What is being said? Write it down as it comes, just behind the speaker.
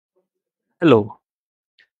Hello,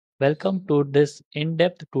 welcome to this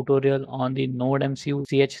in-depth tutorial on the NodeMCU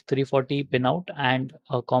CH340 pinout and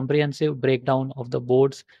a comprehensive breakdown of the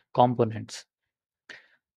board's components.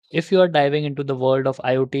 If you are diving into the world of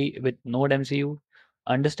IoT with NodeMCU,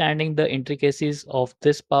 understanding the intricacies of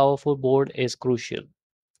this powerful board is crucial.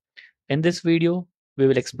 In this video, we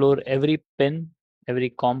will explore every pin, every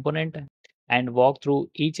component, and walk through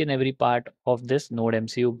each and every part of this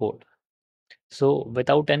NodeMCU board. So,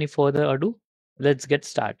 without any further ado, let's get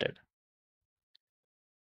started.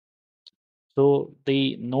 So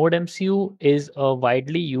the NodeMCU is a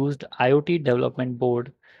widely used IoT development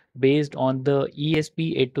board based on the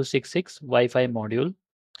ESP8266 Wi-Fi module.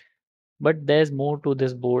 But there's more to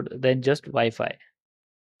this board than just Wi-Fi.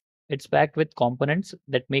 It's packed with components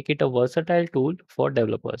that make it a versatile tool for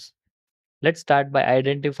developers. Let's start by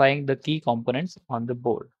identifying the key components on the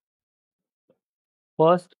board.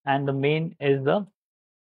 First and the main is the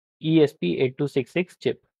ESP8266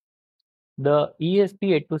 chip. The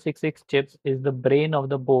ESP8266 chip is the brain of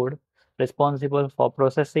the board responsible for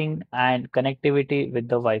processing and connectivity with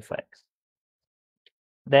the Wi-Fi.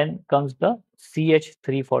 Then comes the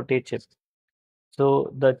CH340 chip.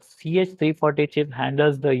 So the CH340 chip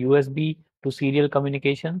handles the USB to serial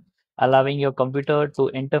communication, allowing your computer to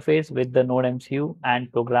interface with the NodeMCU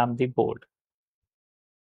and program the board.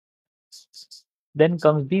 Then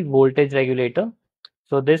comes the voltage regulator.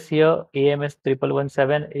 So this here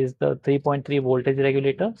AMS1117 is the 3.3 voltage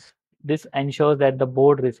regulator. This ensures that the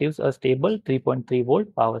board receives a stable 3.3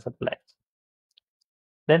 volt power supply.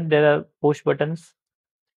 Then there are push buttons.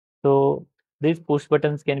 So these push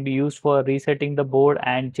buttons can be used for resetting the board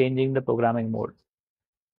and changing the programming mode.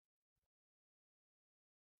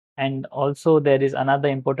 And also there is another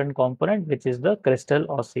important component, which is the crystal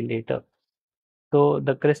oscillator. So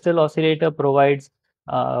the crystal oscillator provides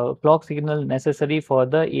clock signal necessary for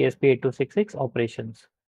the ESP8266 operations.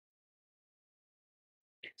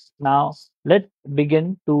 Now, let's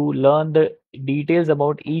begin to learn the details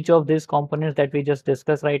about each of these components that we just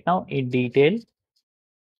discussed right now in detail.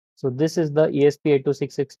 So this is the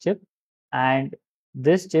ESP8266 chip, and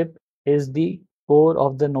this chip is the core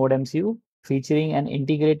of the NodeMCU, featuring an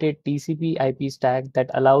integrated TCP IP stack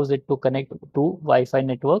that allows it to connect to Wi-Fi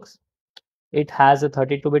networks. It has a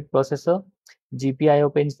 32-bit processor,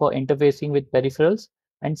 GPIO pins for interfacing with peripherals,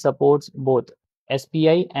 and supports both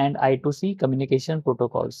SPI and I2C communication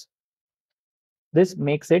protocols. This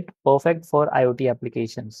makes it perfect for IoT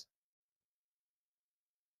applications.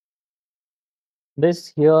 This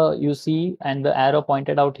here you see, and the arrow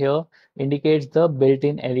pointed out here indicates the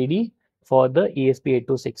built-in LED for the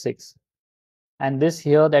ESP8266. And this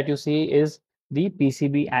here that you see is the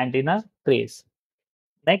PCB antenna trace.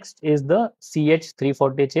 Next is the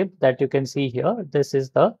CH340 chip that you can see here. This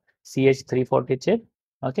is the CH340 chip.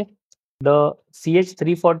 Okay. The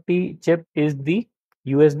CH340 chip is the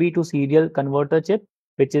USB to serial converter chip,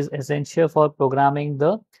 which is essential for programming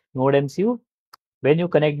the NodeMCU. When you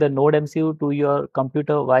connect the NodeMCU to your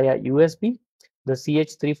computer via USB, the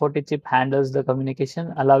CH340 chip handles the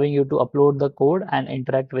communication, allowing you to upload the code and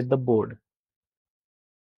interact with the board.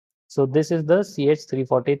 So this is the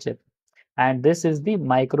CH340 chip. And this is the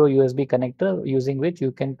micro USB connector using which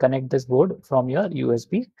you can connect this board from your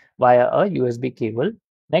USB via a USB cable.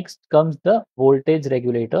 Next comes the voltage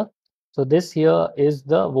regulator. So this here is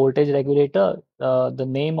the voltage regulator. The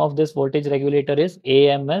name of this voltage regulator is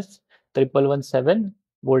AMS1117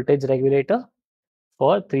 voltage regulator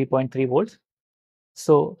for 3.3 volts.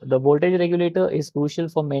 So the voltage regulator is crucial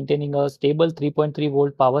for maintaining a stable 3.3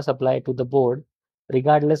 volt power supply to the board,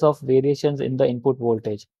 regardless of variations in the input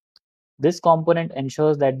voltage. This component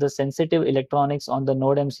ensures that the sensitive electronics on the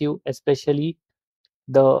NodeMCU, especially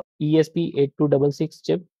the ESP8266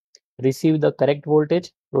 chip, receive the correct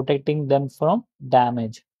voltage, protecting them from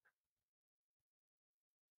damage.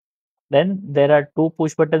 Then there are two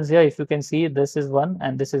push buttons here. If you can see, this is one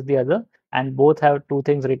and this is the other, and both have two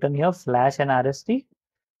things written here, flash and RST.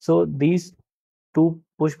 So these two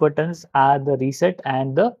push buttons are the reset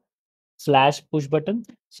and the flash push button.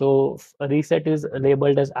 So reset is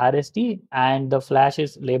labeled as RST and the flash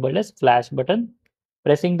is labeled as flash button.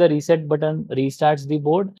 Pressing the reset button restarts the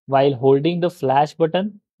board, while holding the flash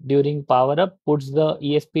button during power up puts the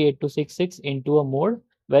ESP8266 into a mode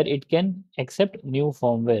where it can accept new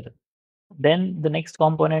firmware. Then the next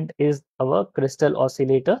component is our crystal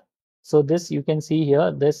oscillator. So this you can see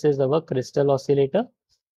here, this is our crystal oscillator.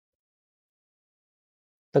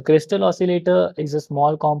 The crystal oscillator is a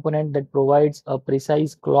small component that provides a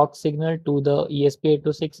precise clock signal to the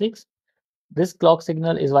ESP8266. This clock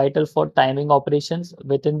signal is vital for timing operations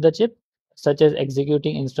within the chip, such as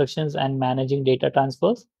executing instructions and managing data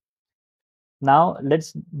transfers. Now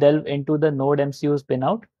let's delve into the NodeMCU's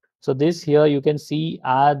pinout. So this here you can see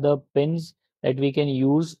are the pins that we can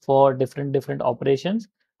use for different operations,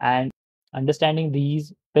 and understanding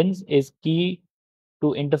these pins is key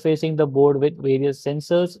to interfacing the board with various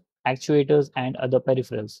sensors, actuators, and other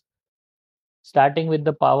peripherals. Starting with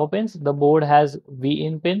the power pins, the board has V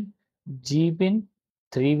in pin, G pin,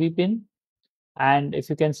 3V pin, and if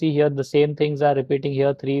you can see here, the same things are repeating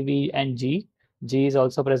here, 3V and G. G is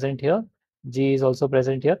also present here. G is also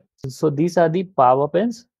present here. So these are the power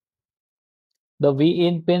pins. The V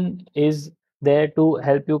in pin is there to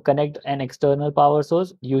help you connect an external power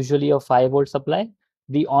source, usually a 5-volt supply.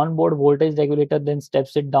 The onboard voltage regulator then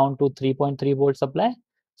steps it down to 3.3-volt supply.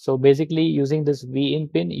 So basically using this V in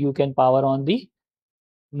pin, you can power on the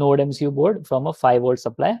NodeMCU board from a 5-volt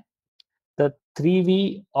supply. The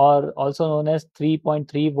 3V, or also known as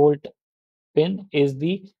 3.3-volt pin, is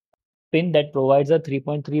the pin that provides a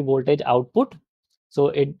 3.3 voltage output. So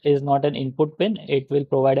it is not an input pin. It will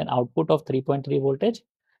provide an output of 3.3 voltage,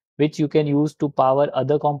 which you can use to power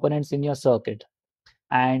other components in your circuit.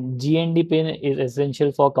 And GND pin is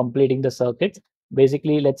essential for completing the circuit.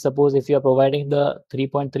 Basically, let's suppose if you are providing the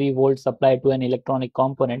 3.3 volt supply to an electronic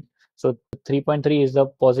component, so 3.3 is the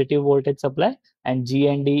positive voltage supply and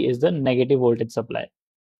GND is the negative voltage supply.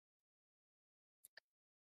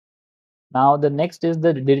 Now the next is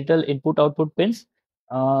the digital input output pins.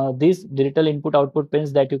 These digital input output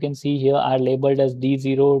pins that you can see here are labeled as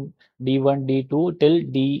D0, D1, D2 till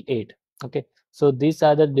D8. Okay, so these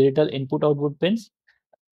are the digital input output pins.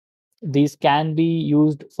 These can be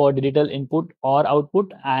used for digital input or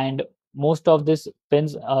output, and most of these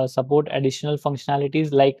pins support additional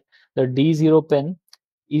functionalities like the D0 pin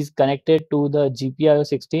is connected to the GPIO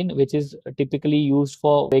 16, which is typically used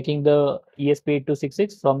for waking the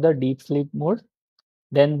ESP8266 from the deep sleep mode.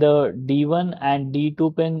 Then the D1 and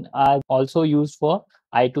D2 pin are also used for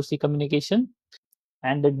I2C communication,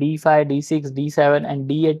 and the D5, D6, D7, and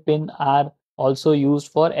D8 pin are also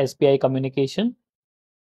used for SPI communication.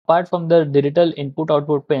 Apart from the digital input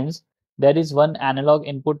output pins, there is one analog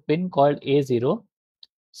input pin called A0.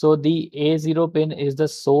 So the A0 pin is the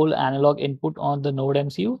sole analog input on the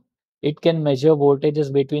NodeMCU. It can measure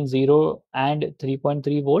voltages between 0 and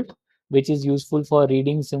 3.3 volt, which is useful for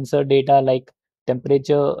reading sensor data like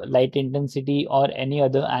temperature, light intensity, or any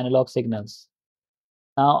other analog signals.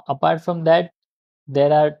 Now, apart from that,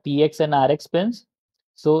 there are TX and RX pins.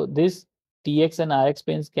 So this TX and RX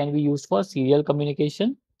pins can be used for serial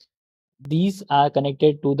communication. These are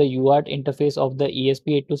connected to the UART interface of the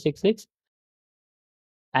ESP8266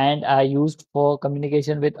 and are used for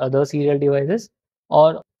communication with other serial devices,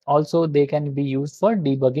 or also they can be used for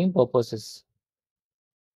debugging purposes.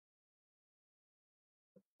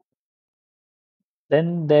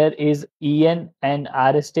 Then there is EN and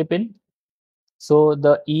RST pin. So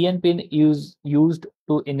the EN pin is used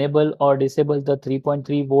to enable or disable the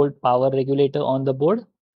 3.3 volt power regulator on the board.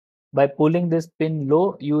 By pulling this pin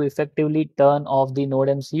low, you effectively turn off the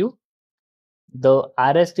NodeMCU. The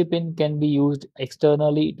RST pin can be used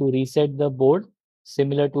externally to reset the board,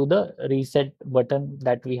 similar to the reset button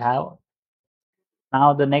that we have.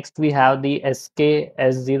 Now the next we have the SK,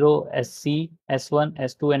 S0, SC, S1,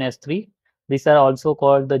 S2, and S3. These are also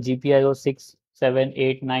called the GPIO 6, 7,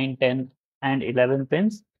 8, 9, 10, and 11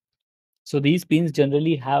 pins. So these pins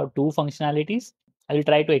generally have two functionalities. I will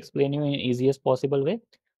try to explain you in easiest possible way.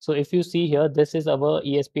 So if you see here, this is our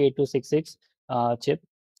ESP8266 chip,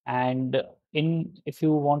 and if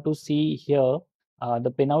you want to see here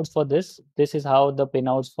the pinouts for this is how the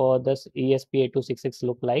pinouts for this ESP8266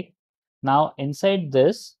 look like. Now inside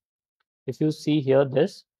this, if you see here,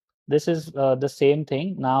 this is the same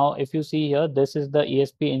thing. Now if you see here, this is the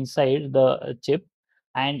ESP inside the chip,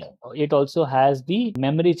 and it also has the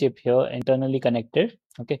memory chip here internally connected.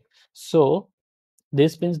 Okay, so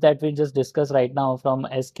these pins that we just discussed right now from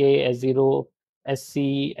SK, S0, SC,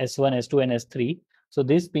 S1, S2, and S3. So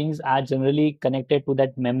these pins are generally connected to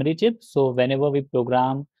that memory chip. So whenever we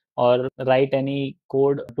program or write any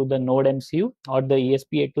code to the NodeMCU or the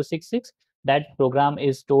ESP8266, that program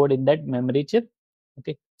is stored in that memory chip.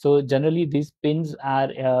 Okay, so generally these pins are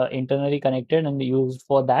internally connected and used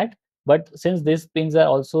for that. But since these pins are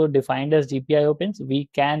also defined as GPIO pins, we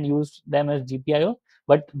can use them as GPIO,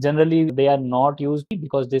 but generally they are not used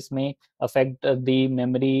because this may affect the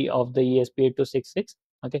memory of the ESP8266.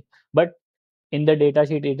 Okay, but in the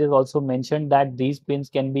datasheet it is also mentioned that these pins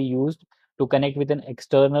can be used to connect with an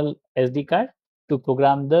external SD card to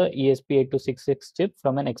program the ESP8266 chip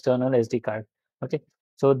from an external SD card. Okay,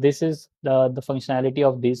 so this is the functionality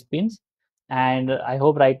of these pins. And I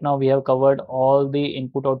hope right now we have covered all the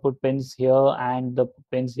input output pins here and the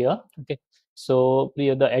pins here. Okay, so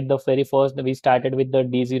at the very first we started with the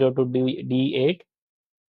D0 to D8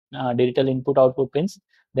 digital input output pins.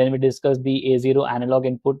 Then we discussed the A0 analog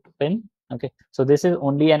input pin. Okay, so this is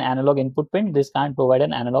only an analog input pin. This can't provide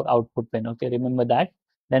an analog output pin. Okay, remember that.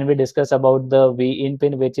 Then we discuss about the V in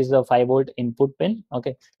pin, which is a 5-volt input pin.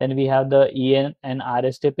 Okay, then we have the EN and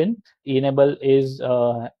RST pin. Enable is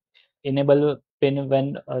enable pin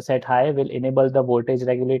when set high will enable the voltage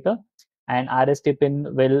regulator, and RST pin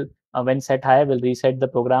will when set high will reset the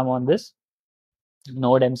program on this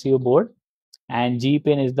node MCU board. And G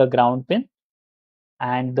pin is the ground pin,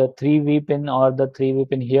 and the 3V pin or the 3V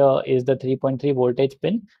pin here is the 3.3 voltage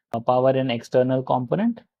pin, power and external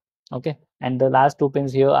component. Okay, and the last two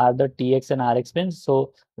pins here are the TX and RX pins.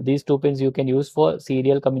 So these two pins you can use for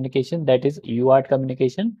serial communication, that is UART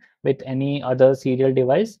communication with any other serial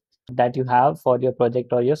device that you have for your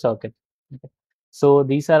project or your circuit. Okay. So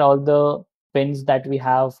these are all the pins that we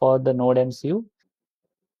have for the node MCU.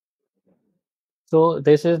 So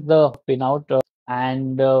this is the pinout,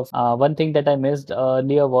 and one thing that I missed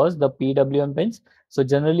earlier was the PWM pins. So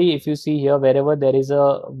generally, if you see here, wherever there is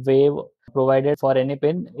a wave provided for any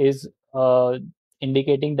pin is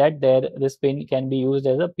indicating that this pin can be used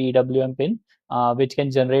as a PWM pin, which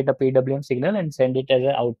can generate a PWM signal and send it as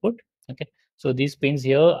an output. Okay, so these pins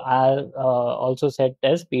here are also set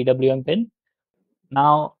as PWM pin.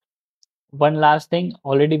 Now, one last thing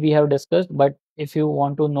already we have discussed, but if you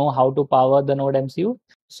want to know how to power the node MCU,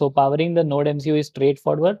 so powering the node MCU is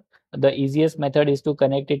straightforward. The easiest method is to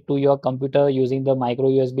connect it to your computer using the micro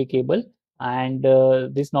USB cable, and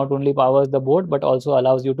this not only powers the board but also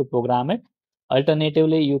allows you to program it.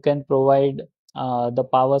 Alternatively, you can provide the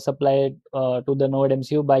power supply to the node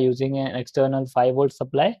MCU by using an external 5-volt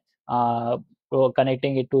supply,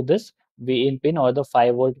 connecting it to this V in pin or the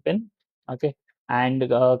 5-volt pin. Okay, and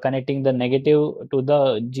connecting the negative to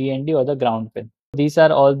the GND or the ground pin. These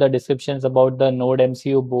are all the descriptions about the node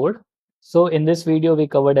MCU board. So in this video, we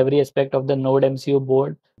covered every aspect of the node MCU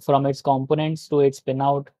board, from its components to its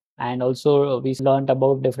pinout, and also we learned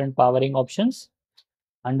about different powering options.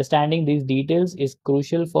 Understanding these details is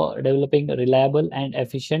crucial for developing reliable and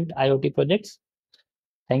efficient IoT projects.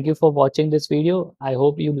 Thank you for watching this video. I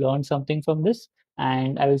hope you learned something from this,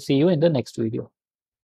 and I will see you in the next video.